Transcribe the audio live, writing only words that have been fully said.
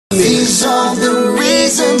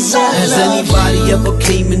ever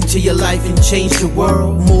came into your life and changed your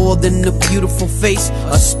world? More than a beautiful face,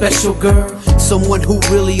 a special girl, someone who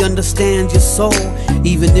really understands your soul.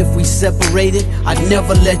 Even if we separated, I'd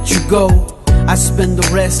never let you go. I spend the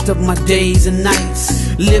rest of my days and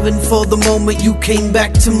nights living for the moment you came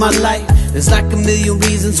back to my life. There's like a million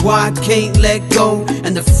reasons why I can't let go,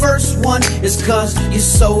 and the first one is 'cause you're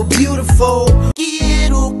so beautiful.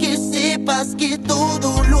 Quiero que sepas que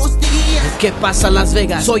todos los días. ¿Qué pasa Las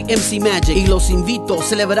Vegas? Soy MC Magic y los invito a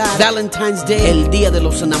celebrar Valentine's Day, el día de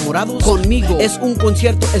los enamorados, conmigo. Es un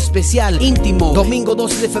concierto especial, íntimo, domingo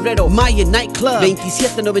 12 de febrero, Mayan Night Club,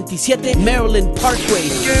 2797 Maryland Parkway.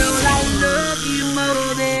 Girl, I love you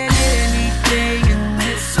more than anything in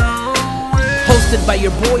this whole world. Hosted by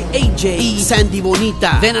your boy AJ y Sandee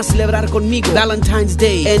Bonita. Ven a celebrar conmigo Valentine's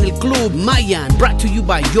Day en el Club Mayan, brought to you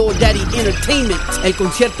by Your Daddy Entertainment. El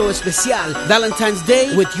concierto especial Valentine's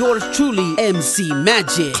Day with yours truly, MC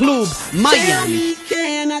Magic. Club Tell Mayan. me,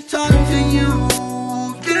 can I talk to you?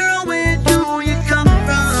 Girl, where do you come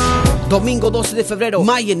from? Domingo 12 de febrero,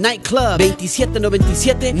 Mayan Night Club,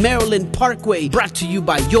 2797 Maryland Parkway, brought to you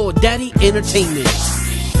by Your Daddy Entertainment.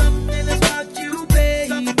 Something about you,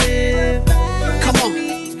 baby. Come on.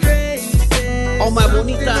 All my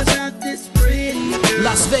bonitas. About this pretty girl.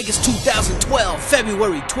 Las Vegas 2012,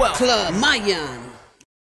 February 12th, Club Mayan.